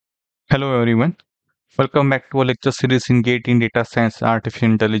Hello everyone, welcome back to our lecture series in GATE in Data Science and Artificial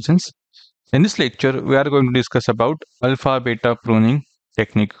Intelligence. In this lecture, we are going to discuss about alpha beta pruning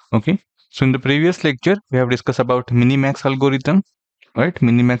technique. Okay, so in the previous lecture, we have discussed about minimax algorithm, right?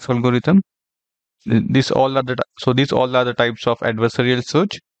 Minimax algorithm. These all are the types of adversarial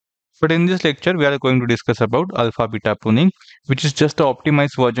search. But in this lecture, we are going to discuss about alpha beta pruning, which is just the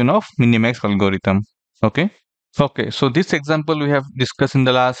optimized version of minimax algorithm. Okay. Okay, so this example we have discussed in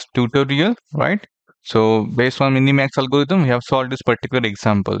the last tutorial, right? So based on minimax algorithm, we have solved this particular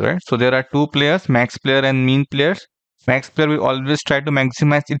example, right? So there are two players, max player and mean players. Max player will always try to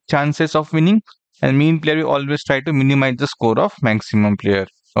maximize its chances of winning, and mean player will always try to minimize the score of maximum player.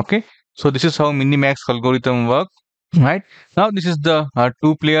 Okay, so this is how minimax algorithm works, right? Now this is the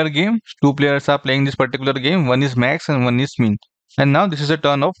two-player game. Two players are playing this particular game. One is max and one is mean. And now this is a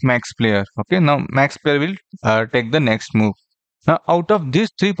turn of max player. Okay, now max player will take the next move. Now, out of these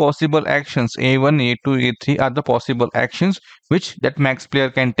three possible actions, A1, A2, A3 are the possible actions which that max player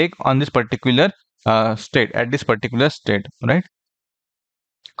can take on this particular state, at this particular state, right?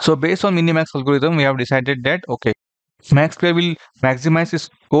 So, based on minimax algorithm, we have decided that, okay, max player will maximize his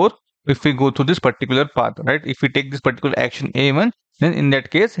score if we go through this particular path, right? If we take this particular action A1, then in that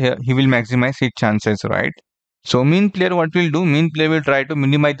case, he will maximize his chances, right? So mean player, what will do? Mean player will try to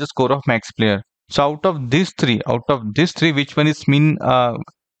minimize the score of max player. So out of these three, which one is mean?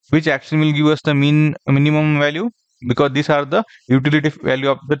 Which action will give us the minimum value? Because these are the utility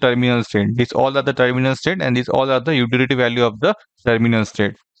value of the terminal state. These all are the terminal state, and these all are the utility value of the terminal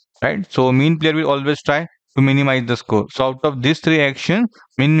state, right? So mean player will always try to minimize the score. So out of these three actions,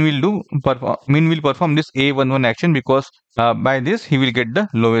 Min will perform this A11 action because by this he will get the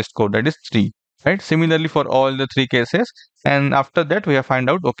lowest score, that is 3. Right. Similarly for all the three cases, and after that we have find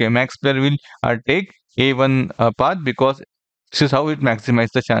out, okay, max player will take A1 path because this is how it maximizes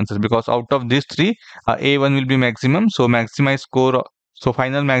the chances, because out of these three, A1 will be maximum. So maximize score. So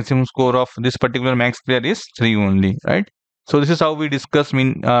final maximum score of this particular max player is 3 only, right? So this is how we discuss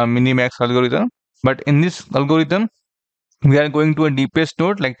minimax algorithm. But in this algorithm, we are going to a deepest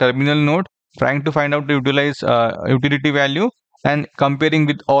node like terminal node, trying to find out the utility value and comparing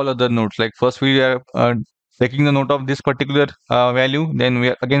with all other nodes. Like first we are taking the note of this particular value, then we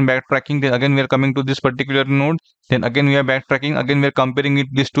are again backtracking, then again we are coming to this particular node, then again we are backtracking, again we are comparing it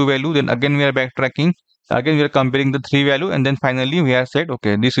these two value, then again we are backtracking, again we are comparing the three value, and then finally we have said,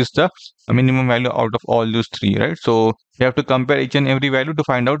 okay, this is the minimum value out of all those three, right? So we have to compare each and every value to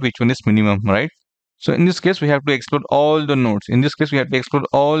find out which one is minimum, right? So in this case, we have to explore all the nodes. In this case, we have to explore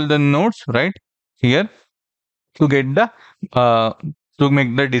all the nodes, right? Here to get the uh, to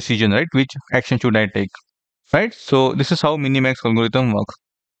make the decision, right? Which action should I take, right? So this is how minimax algorithm works.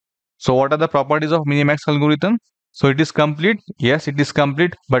 So what are the properties of minimax algorithm? So it is complete. Yes, it is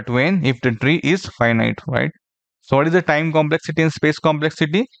complete. But when? If the tree is finite, right? So what is the time complexity and space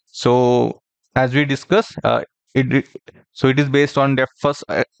complexity? So as we discussed, it so it is based on depth first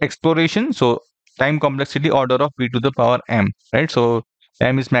exploration. So time complexity order of b to the power m, right? So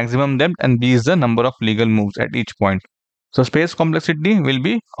m is maximum depth and b is the number of legal moves at each point. So space complexity will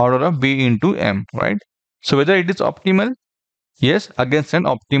be order of b into m, right? So whether it is optimal, yes, against an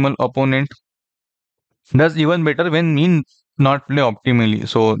optimal opponent, does even better when mean not play optimally.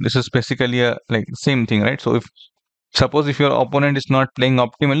 So this is basically a like same thing, right? So if suppose if your opponent is not playing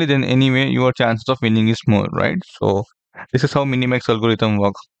optimally, then anyway your chances of winning is more, right? So this is how minimax algorithm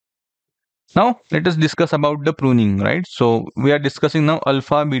works. Now let us discuss about the pruning, right? So we are discussing now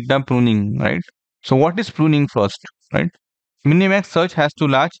alpha beta pruning, right? So what is pruning first, right? Minimax search has to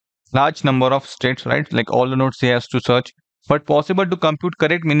large number of states, right? Like all the nodes he has to search, but possible to compute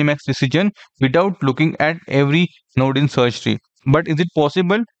correct minimax decision without looking at every node in search tree. But is it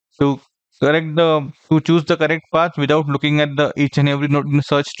possible to choose the correct path without looking at the each and every node in the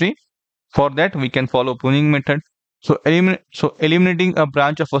search tree? For that, we can follow pruning method. So eliminating a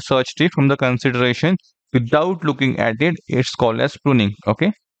branch of a search tree from the consideration without looking at it, it's called as pruning.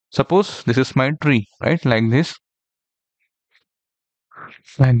 Okay. Suppose this is my tree, right? Like this.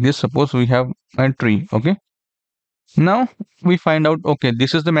 Like this, suppose we have a tree. Okay. Now we find out, okay,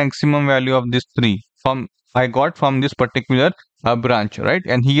 this is the maximum value of this tree from I got from this particular branch, right?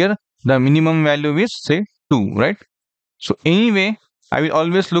 And here the minimum value is say 2, right? So anyway, I will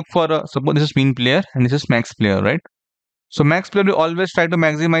always look for a, suppose this is mean player and this is max player, right? So max player will always try to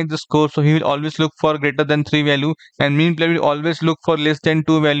maximize the score. So he will always look for greater than 3 value, and mean player will always look for less than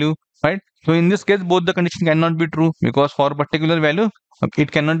 2 value, right? So in this case, both the condition cannot be true because for a particular value,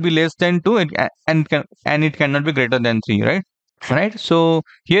 it cannot be less than 2 and it cannot be greater than 3, right? right? So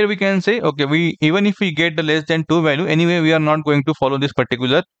here we can say, okay, we even if we get the less than 2 value, anyway we are not going to follow this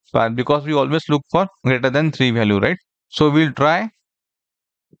particular path because we always look for greater than 3 value, right? So we'll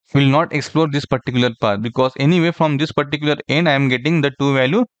not explore this particular path because anyway from this particular end I am getting the 2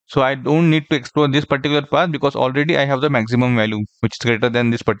 value, so I don't need to explore this particular path because already I have the maximum value which is greater than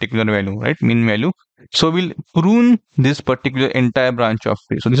this particular value, right, mean value. So we'll prune this particular entire branch of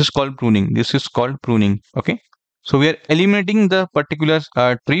tree. So this is called pruning. This is called pruning. Okay, so we are eliminating the particular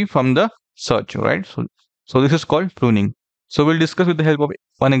tree from the search, right? So this is called pruning. So we'll discuss with the help of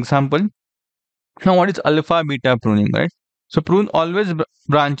one example. Now, what is alpha beta pruning, right? So prune always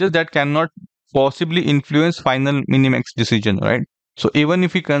branches that cannot possibly influence final minimax decision, right? So even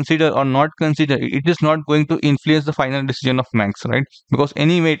if we consider or not consider, it is not going to influence the final decision of max, right? Because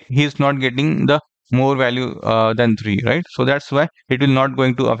anyway, he is not getting the more value than 3, right? So that's why it will not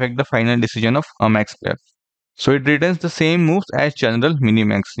going to affect the final decision of a max player. So it returns the same moves as general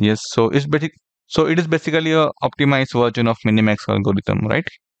minimax. Yes, so it is basically a optimized version of minimax algorithm, right?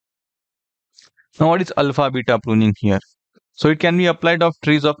 Now, what is alpha beta pruning here? So it can be applied of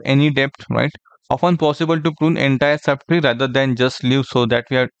trees of any depth, right? Often possible to prune entire subtree rather than just leave. So that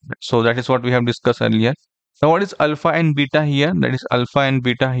is what we have discussed earlier. Now, what is alpha and beta here? That is alpha and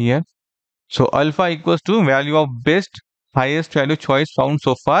beta here. So alpha equals to value of best highest value choice found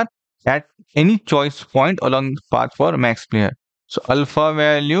so far at any choice point along the path for max player. So alpha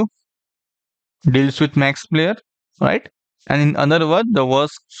value deals with max player, right? And in other words, the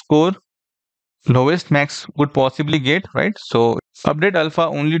worst score lowest max would possibly get, right? So update alpha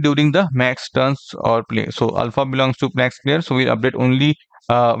only during the max turns or play. So alpha belongs to max player, so we'll update only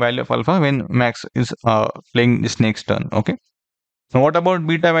value of alpha when max is playing this next turn. Okay, now what about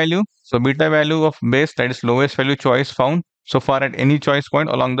beta value? So beta value of base, that is lowest value choice found so far at any choice point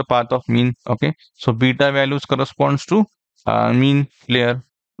along the path of mean. Okay, so beta values corresponds to mean player,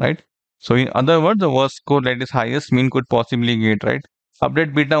 right? So in other words, the worst score that is highest mean could possibly get, right?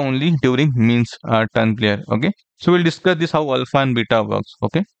 Update beta only during means turn player. Okay, so we'll discuss this how alpha and beta works.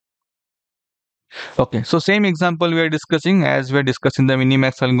 Okay. Okay, so same example we are discussing as we are discussing the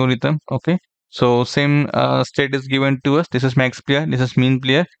minimax algorithm. Okay, so same state is given to us. This is max player, this is mean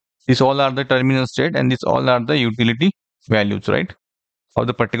player. These all are the terminal state, and these all are the utility values, right, of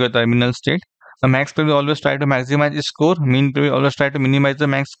the particular terminal state. The max player will always try to maximize its score. Mean player will always try to minimize the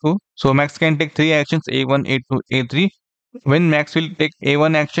max score. So max can take three actions: A1, A2, A3. When max will take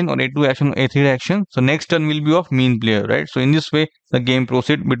A1 action or A2 action or A3 action, so next turn will be of mean player, right? So in this way, the game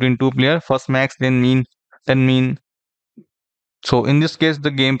proceed between two player, first max, then mean, then mean. So in this case, the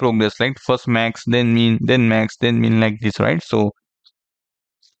game progress, like first max, then mean, then max, then mean, like this, right? So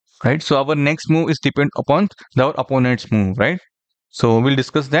right. So our next move is depend upon our opponent's move, right? So we'll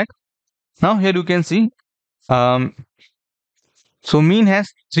discuss that. Now here you can see um, so mean has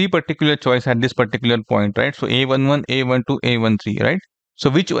three particular choice at this particular point, right? So A11, A12, A13, right? So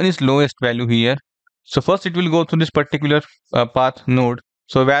which one is lowest value here? So first it will go through this particular path node.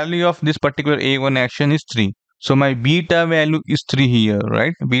 So value of this particular A1 action is 3. So my beta value is 3 here,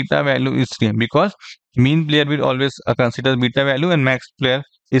 right? Beta value is 3 because mean player will always consider beta value and max player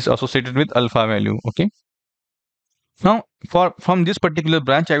is associated with alpha value, okay? Now from this particular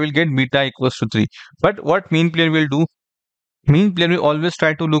branch I will get beta equals to 3. But what mean player will do? Mean player will always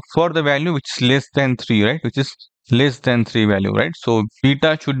try to look for the value which is less than 3, right? Which is less than 3 value, right? So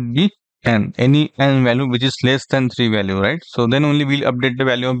beta should be n, any n value which is less than 3 value, right? So then only we'll update the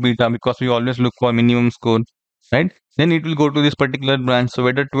value of beta because we always look for minimum score, right? Then it will go to this particular branch. So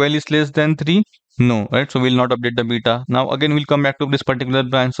whether 12 is less than 3, no, right? So we'll not update the beta. Now again we'll come back to this particular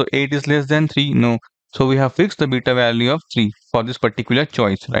branch. So 8 is less than 3, no. So we have fixed the beta value of 3 for this particular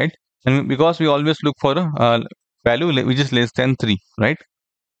choice, right? And because we always look for a value which is less than 3, right?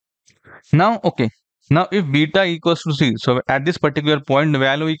 Now, okay. Now, if beta equals to 3, so at this particular point, the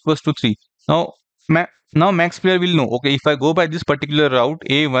value equals to 3. Now, now max player will know, okay, if I go by this particular route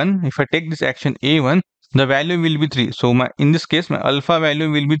A1, if I take this action A1, the value will be 3. So, in this case, my alpha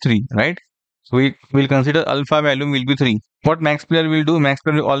value will be 3, right? So, we will consider alpha value will be 3. What max player will do? Max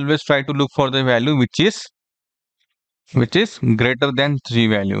player will always try to look for the value which is greater than 3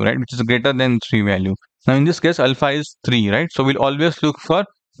 value, right? Which is greater than 3 value. Now in this case alpha is 3, right? So we'll always look for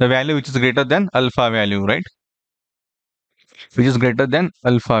the value which is greater than alpha value, right? Which is greater than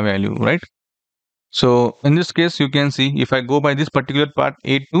alpha value, right? So in this case you can see if I go by this particular part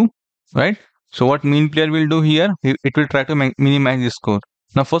A2, right? So what mean player will do here, it will try to minimize the score.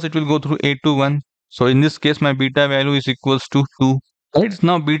 Now first it will go through A21. So in this case my beta value is equals to 2, right?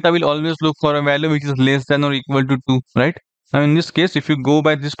 Now beta will always look for a value which is less than or equal to 2, right? Now in this case, if you go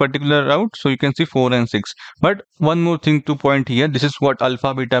by this particular route, so you can see 4 and 6. But one more thing to point here, this is what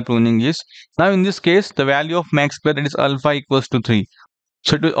alpha beta pruning is. Now in this case, the value of max square, that is alpha, equals to 3.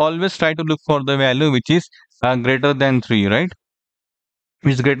 So it will always try to look for the value which is greater than 3, right?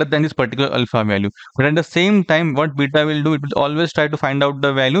 Which is greater than this particular alpha value. But at the same time, what beta will do, it will always try to find out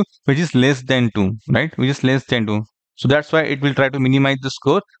the value which is less than 2, right? Which is less than 2. So that's why it will try to minimize the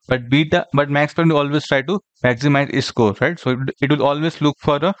score. But max will always try to maximize its score, right? So it will always look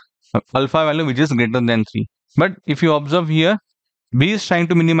for a alpha value which is greater than 3. But if you observe here, B is trying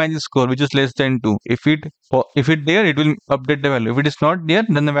to minimize the score which is less than 2. If it there, it will update the value. If it is not there,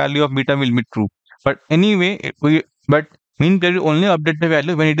 then the value of beta will be true. But anyway, but mean period will only update the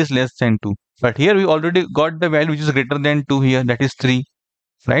value when it is less than 2. But here we already got the value which is greater than 2 here, that is 3,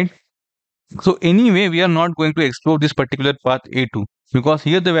 right? So anyway, we are not going to explore this particular path A2 because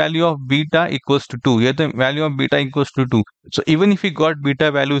here the value of beta equals to 2. Here the value of beta equals to 2. So even if we got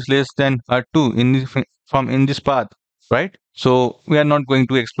beta values less than 2 in this path, right? So we are not going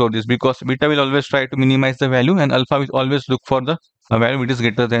to explore this because beta will always try to minimize the value and alpha will always look for the value which is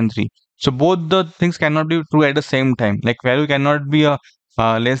greater than 3. So both the things cannot be true at the same time. Like value cannot be a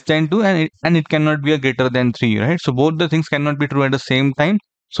less than 2 and it cannot be a greater than 3, right? So both the things cannot be true at the same time.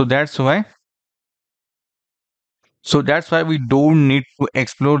 So that's why we don't need to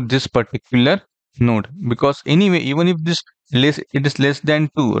explore this particular node because anyway, even if it is less than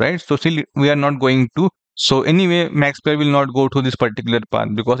 2, right? So still we are not going to. So anyway, max pair will not go to this particular path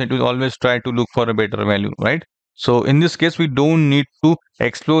because it will always try to look for a better value, right? So in this case, we don't need to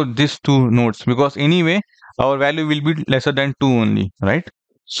explore these two nodes because anyway, our value will be lesser than 2 only, right?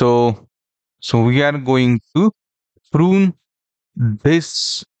 So we are going to prune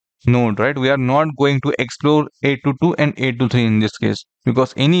this node, right? We are not going to explore a to 2 and a to 3 in this case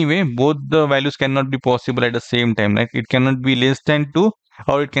because anyway both the values cannot be possible at the same time, right? It cannot be less than 2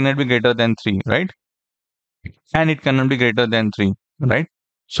 or it cannot be greater than 3, right? And it cannot be greater than 3, right?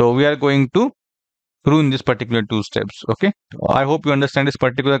 So we are going to through in this particular two steps. Okay, I hope you understand this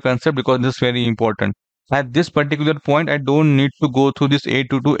particular concept because this is very important. At this particular point, I don't need to go through this a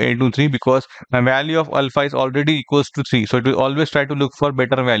to a23 because my value of alpha is already equals to 3. So it will always try to look for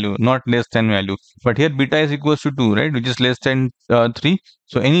better value, not less than value. But here beta is equals to 2, right? Which is less than 3.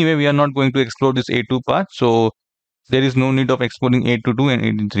 So anyway, we are not going to explore this a2 part. So there is no need of exploring a22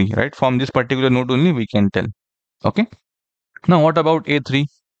 and a3, right? From this particular node only we can tell. Okay. Now what about a3?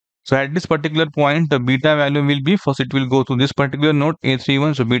 So at this particular point, the beta value will be, first it will go to this particular node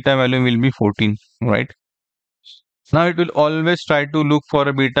A31, so beta value will be 14, right? Now it will always try to look for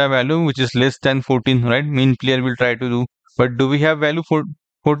a beta value which is less than 14, right? Mean player will try to do. But do we have value for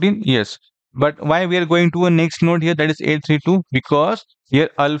 14? Yes. But why we are going to a next node here, that is A32? Because here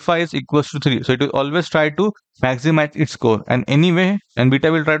alpha is equals to 3. So it will always try to maximize its score. And anyway, and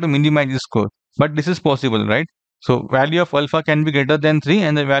beta will try to minimize its score. But this is possible, right? So value of alpha can be greater than 3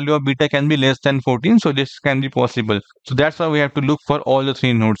 and the value of beta can be less than 14. So this can be possible. So that's why we have to look for all the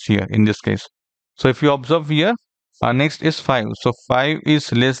three nodes here in this case. So if you observe here, next is 5. So 5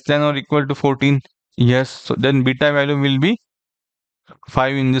 is less than or equal to 14. Yes. So then beta value will be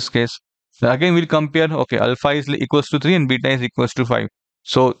 5 in this case. So again, we'll compare. Okay, alpha is equals to 3 and beta is equals to 5.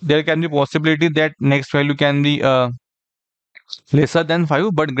 So there can be possibility that next value can be lesser than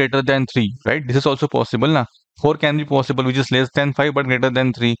 5 but greater than 3, right? This is also possible now. 4 can be possible which is less than 5 but greater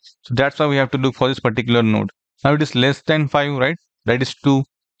than 3. So that's why we have to look for this particular node. Now it is less than 5, right? That is 2.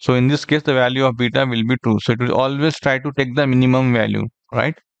 So in this case the value of beta will be true. So it will always try to take the minimum value,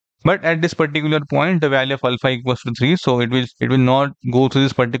 right? But at this particular point the value of alpha equals to 3. So it will not go through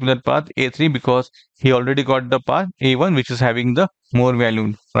this particular path A3 because he already got the path A1 which is having the more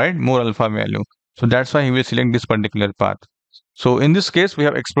value, right? More alpha value. So that's why he will select this particular path. So in this case, we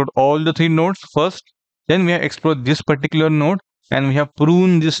have explored all the three nodes first. Then we have explored this particular node and we have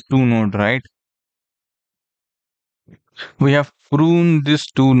pruned this two node, right? We have pruned this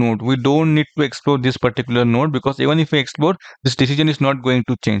two node. We don't need to explore this particular node because even if we explore, this decision is not going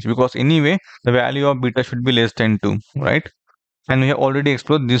to change because anyway, the value of beta should be less than 2, right? And we have already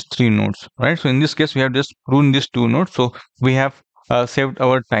explored these three nodes, right? So in this case, we have just pruned these two nodes. So we have saved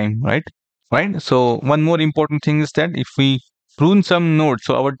our time, right? Right. So one more important thing is that if we prune some nodes,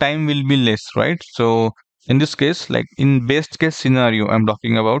 so our time will be less, right? So in this case, like in best case scenario, I'm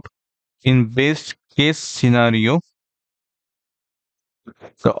talking about in best case scenario,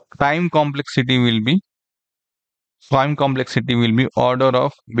 the time complexity will be order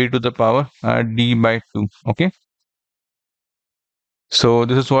of b to the power d by 2. Okay. So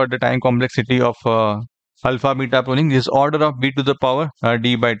this is what the time complexity of alpha beta pruning. This is order of b to the power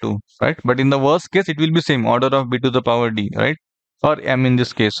d by 2, right? But in the worst case, it will be same order of b to the power d, right? Or m in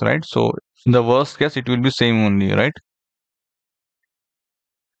this case, right? So in the worst case, it will be same only, right?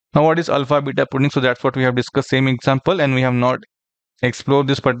 Now, what is alpha beta pruning? So that's what we have discussed, same example, and we have not explored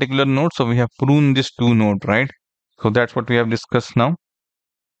this particular node. So we have pruned this two node, right? So that's what we have discussed now.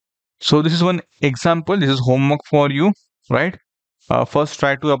 So this is one example. This is homework for you, right? First,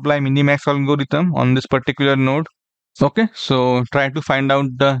 try to apply minimax algorithm on this particular node. Okay, so try to find out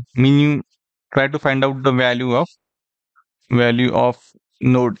the try to find out the value of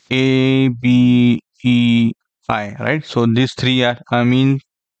node A, B, E, I, right? So these three are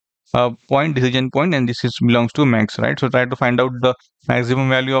point, decision point, and this is belongs to max, right? So try to find out the maximum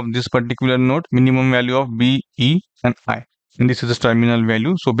value of this particular node, minimum value of B, E, and I. And this is the terminal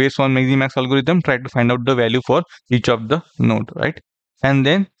value. So based on maximax algorithm, try to find out the value for each of the node, right? And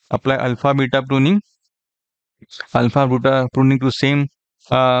then apply alpha beta pruning to same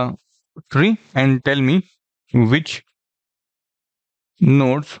uh, tree, and tell me which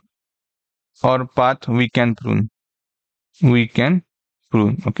nodes or path we can prune.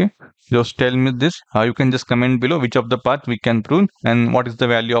 Okay, just tell me this. You can just comment below which of the path we can prune and what is the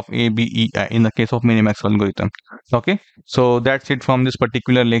value of A, B, E, I in the case of minimax algorithm. Okay, so that's it from this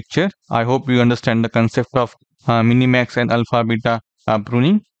particular lecture. I hope you understand the concept of minimax and alpha beta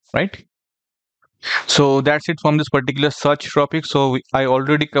pruning, right? So that's it from this particular search topic. So I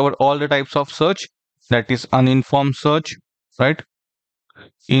already covered all the types of search, that is uninformed search, right?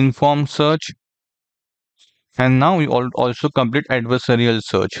 Informed search, and now we also complete adversarial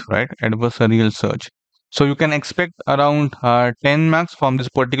search, right? Adversarial search. So you can expect around 10 marks from this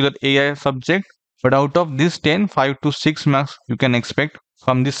particular AI subject, but out of this 10, 5 to 6 marks you can expect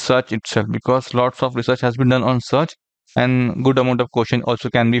from this search itself, because lots of research has been done on search and good amount of question also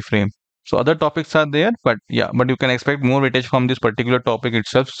can be framed. So other topics are there, but yeah, but you can expect more weightage from this particular topic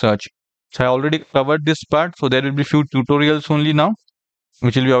itself, search. So I already covered this part, so there will be few tutorials only now,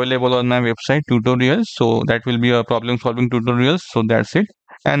 which will be available on my website, tutorials. So that will be a problem solving tutorials. So that's it.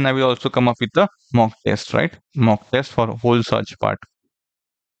 And I will also come up with the mock test, right? Mock test for whole search part.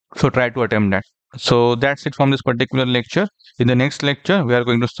 So try to attempt that. So that's it from this particular lecture. In the next lecture, we are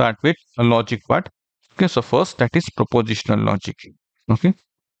going to start with a logic part. Okay, so first, that is propositional logic. Okay,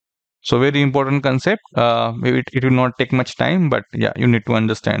 so very important concept. Maybe it will not take much time, but yeah, you need to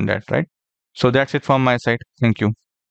understand that, right? So that's it from my side. Thank you.